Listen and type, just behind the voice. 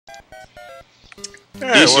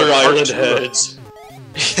Yeah, Easter Island heads.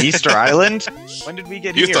 Easter Island? When did we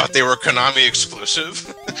get here? You thought they were Konami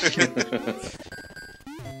exclusive?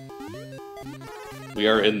 We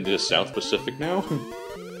are in the South Pacific now?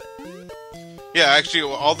 Yeah, actually,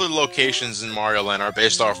 all the locations in Mario Land are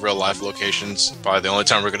based off real-life locations. Probably the only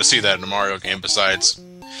time we're going to see that in a Mario game besides...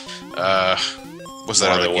 what's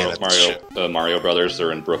that other game? Mario Brothers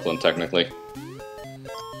are in Brooklyn, technically.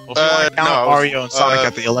 Well, if you want to count Mario and Sonic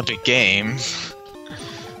at the Olympic Games...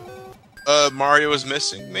 Mario is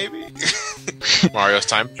missing, maybe? Mario's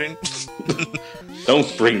time machine?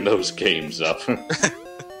 Don't bring those games up. What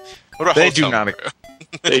about they do not.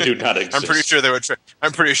 They do not exist. I'm pretty sure they were.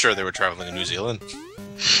 I'm pretty sure they were traveling to New Zealand.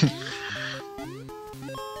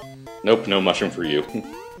 Nope, no mushroom for you.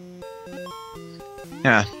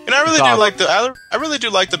 Yeah, and I really do like the. I really do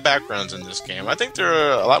like the backgrounds in this game. I think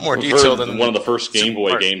they're a lot more detailed than one of the first Game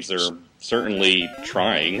Boy games. They're certainly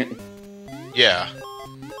trying. Yeah.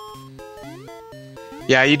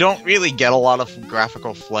 Yeah, you don't really get a lot of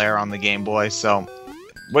graphical flair on the Game Boy, so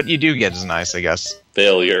what you do get is nice, I guess.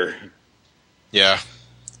 Failure. Yeah.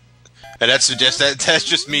 And that's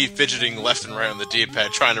just me fidgeting left and right on the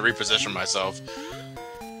D-pad, trying to reposition myself.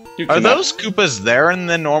 Are those Koopas there in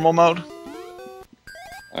the normal mode?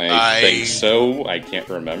 I think so. I can't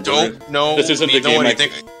remember. Don't know. This isn't the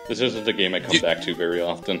game I come back to very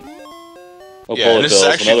often. Oh, yeah, this is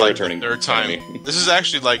actually like the third time. This is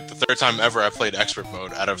actually like the third time ever I played Expert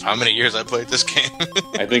Mode out of how many years I played this game.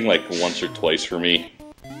 I think like once or twice for me.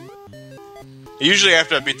 Usually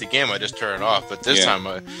after I beat the game, I just turn it off. But this time,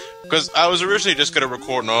 because I was originally just going to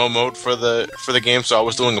record normal mode for the game, so I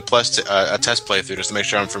was doing a test playthrough just to make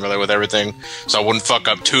sure I'm familiar with everything, so I wouldn't fuck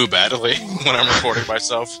up too badly when I'm recording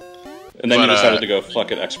myself. And then you decided to go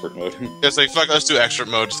fuck it, expert mode. It's like fuck, let's do expert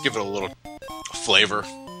mode. Just give it a little flavor,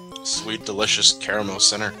 sweet, delicious caramel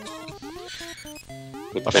center.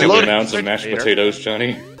 With big amounts of mashed potatoes,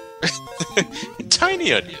 Johnny.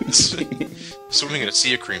 Tiny onions, swimming in a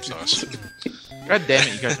sea of cream sauce. God damn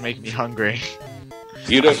it, you guys make me hungry.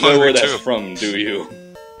 You don't know where that's from, do you?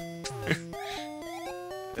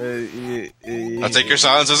 I'll take your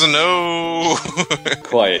silence as a no.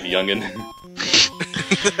 Quiet, youngin'.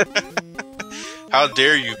 How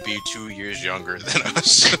dare you be 2 years younger than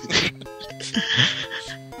us?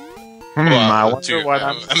 I wonder what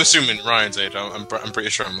I'm assuming Ryan's age. I'm pretty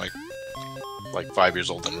sure I'm like 5 years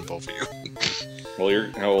older than both of you.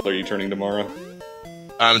 Well, how old are you turning tomorrow?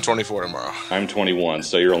 I'm 24 tomorrow. I'm 21,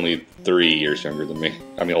 so you're only 3 years younger than me.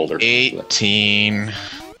 I mean, older. 18.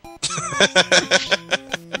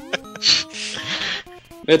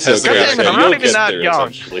 It's okay. I'm not even that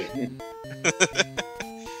young.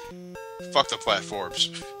 Fuck the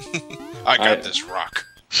platforms. I got this rock.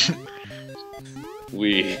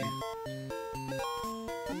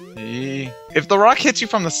 If the rock hits you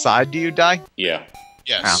from the side, do you die? Yeah.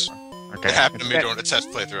 Yes. Oh, okay. It happened to me during a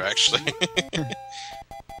test playthrough, actually.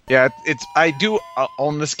 Yeah, I do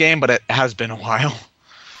own this game, but it has been a while.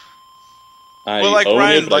 Well, like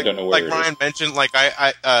Ryan mentioned, like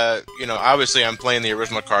I obviously I'm playing the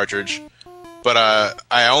original cartridge, but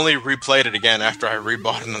I only replayed it again after I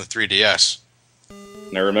rebought it on the 3DS.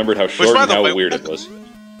 And I remembered how short and how weird it was.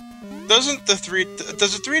 Does the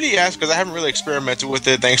 3DS, because I haven't really experimented with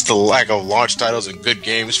it thanks to lack of launch titles and good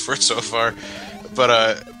games for it so far,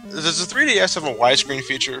 but does the 3DS have a widescreen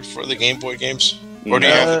feature for the Game Boy games? Or do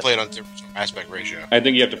you have to play it on the aspect ratio? I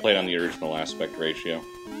think you have to play it on the original aspect ratio.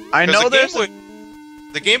 I know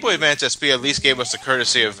the Game Boy Advance SP at least gave us the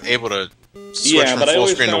courtesy of able to switch from full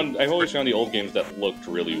screen to... I always found the old games that looked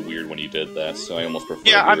really weird when you did that, so I almost prefer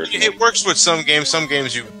the original. It works with some games. Some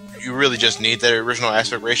games you really just need that original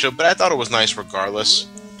aspect ratio, but I thought it was nice regardless.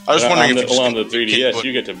 I was wondering if on the 3DS,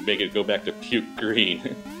 you get to make it go back to puke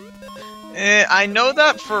green. I know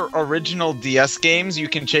that for original DS games, you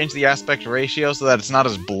can change the aspect ratio so that it's not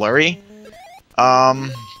as blurry.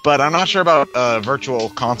 But I'm not sure about virtual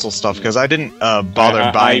console stuff, because I didn't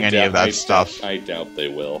bother buying any of that stuff. I doubt they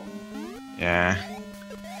will. Yeah.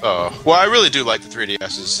 Oh, well, I really do like the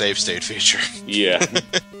 3DS's save state feature. Yeah.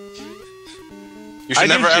 You should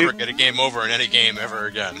never ever get a game over in any game ever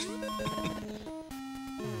again.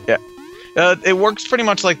 Yeah. It works pretty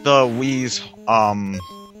much like the Wii's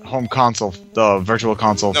home console, the virtual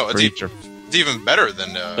console feature. It's even better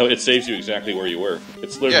than... No, it saves you exactly where you were.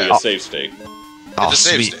 It's literally a save state. It's a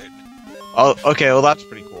save state. Oh, okay, well that's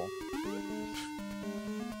pretty cool.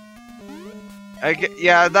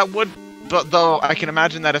 Yeah, that would... But though, I can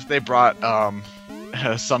imagine that if they brought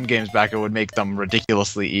some games back, it would make them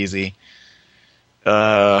ridiculously easy.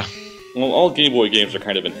 Well, all Game Boy games are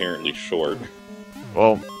kind of inherently short.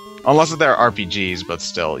 Well, Unless they're RPGs, but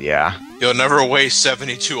still, yeah. You'll never waste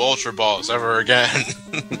 72 Ultra Balls ever again.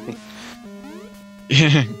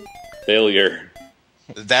 Failure.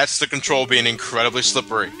 That's the control being incredibly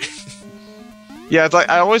slippery. Yeah, it's like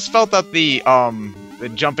I always felt that the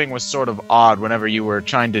jumping was sort of odd whenever you were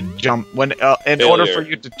trying to jump. In order for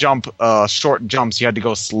you to jump short jumps, you had to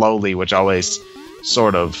go slowly, which always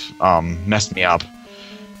sort of messed me up.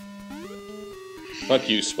 Fuck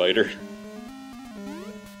you, Spider.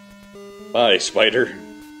 Bye, Spider.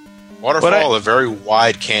 Waterfall, a very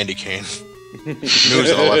wide candy cane. News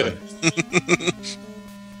at 11.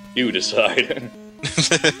 You decide.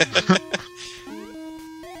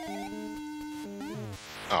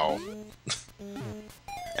 Oh.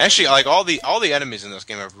 Actually, like all the enemies in this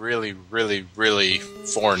game have really, really, really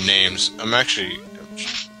foreign names. I'm trying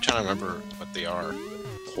to remember what they are.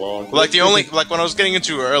 Like the only, like when I was getting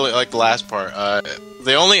into early, like the last part,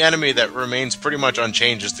 the only enemy that remains pretty much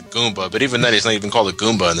unchanged is the Goomba. But even then, he's not even called a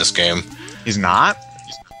Goomba in this game. He's not?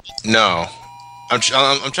 No. I'm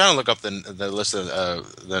trying to look up the list of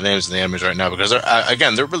the names of the enemies right now because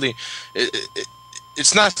they're really.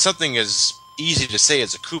 It's not something as easy to say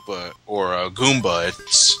as a Koopa or a Goomba.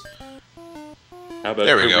 It's. How about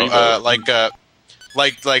there we go. Like the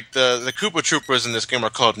Koopa Troopers in this game are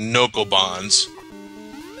called Nokobons.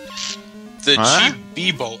 The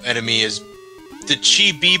Chibibo enemy is the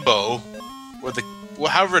Chibibo, or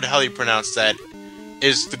however the hell you pronounce that,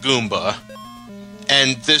 is the Goomba,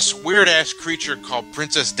 and this weird ass creature called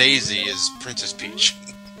Princess Daisy is Princess Peach.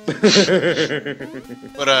 But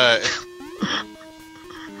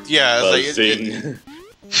yeah,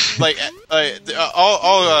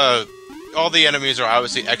 all the enemies are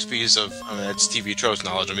obviously XPs of. I mean, it's TV tropes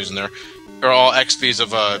knowledge I'm using there. Are all XPs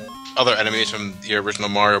of other enemies from the original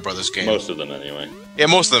Mario Brothers game. Most of them, anyway. Yeah,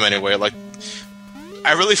 most of them, anyway. Like,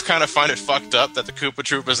 I really kind of find it fucked up that the Koopa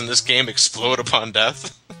Troopers in this game explode upon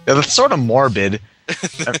death. Yeah, that's sort of morbid.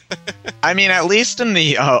 I mean, at least in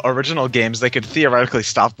the original games, they could theoretically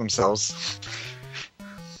stop themselves.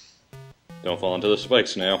 Don't fall into the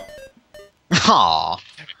spikes now. Aww.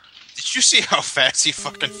 Did you see how fast he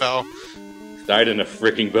fucking fell? Died in a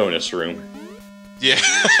freaking bonus room. Yeah.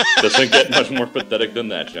 Doesn't get much more pathetic than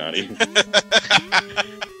that, Johnny.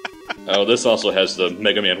 Oh, this also has the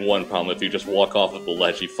Mega Man 1 problem. If you just walk off of the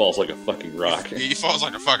ledge, he falls like a fucking rock. He falls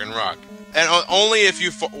like a fucking rock. And only if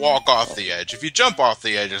you walk off the edge. If you jump off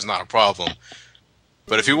the edge, it's not a problem.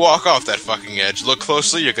 But if you walk off that fucking edge, look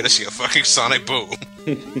closely, you're gonna see a fucking sonic boom.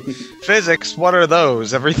 Physics, what are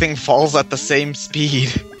those? Everything falls at the same speed.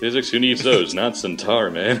 Physics, who needs those? Not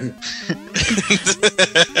Centaur, man.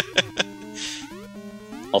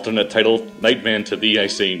 Alternate title, Nightman to thee I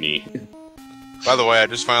say me. By the way, I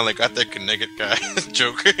just finally got that Knigget guy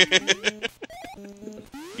joke.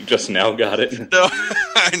 You just now got it? No,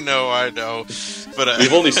 I know. But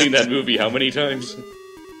we've only seen that movie how many times?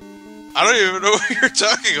 I don't even know what you're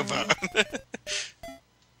talking about.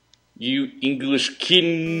 You English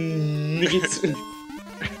Knigget.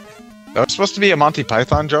 That was supposed to be a Monty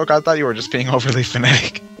Python joke? I thought you were just being overly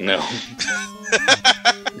phonetic. No.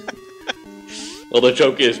 Well, the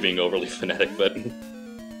joke is being overly phonetic, but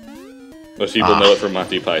most people know it from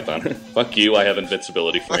Monty Python. Fuck you, I have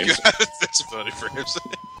invincibility frames. Invincibility frames.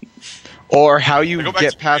 Or how you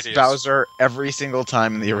get past Bowser every single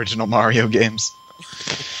time in the original Mario games.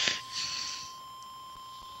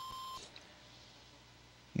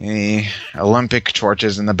 The Olympic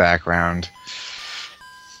torches in the background.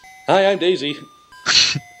 Hi, I'm Daisy.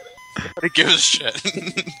 Nobody gives a shit.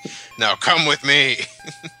 Now come with me.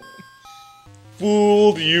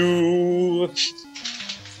 Fooled you.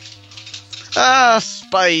 Ah,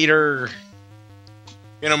 spider.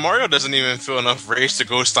 You know, Mario doesn't even feel enough rage to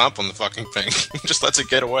go stomp on the fucking thing. He just lets it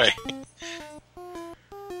get away.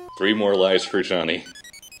 3 more lives for Johnny.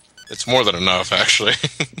 It's more than enough, actually.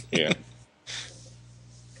 Yeah.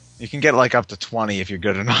 You can get like up to 20 if you're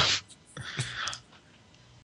good enough.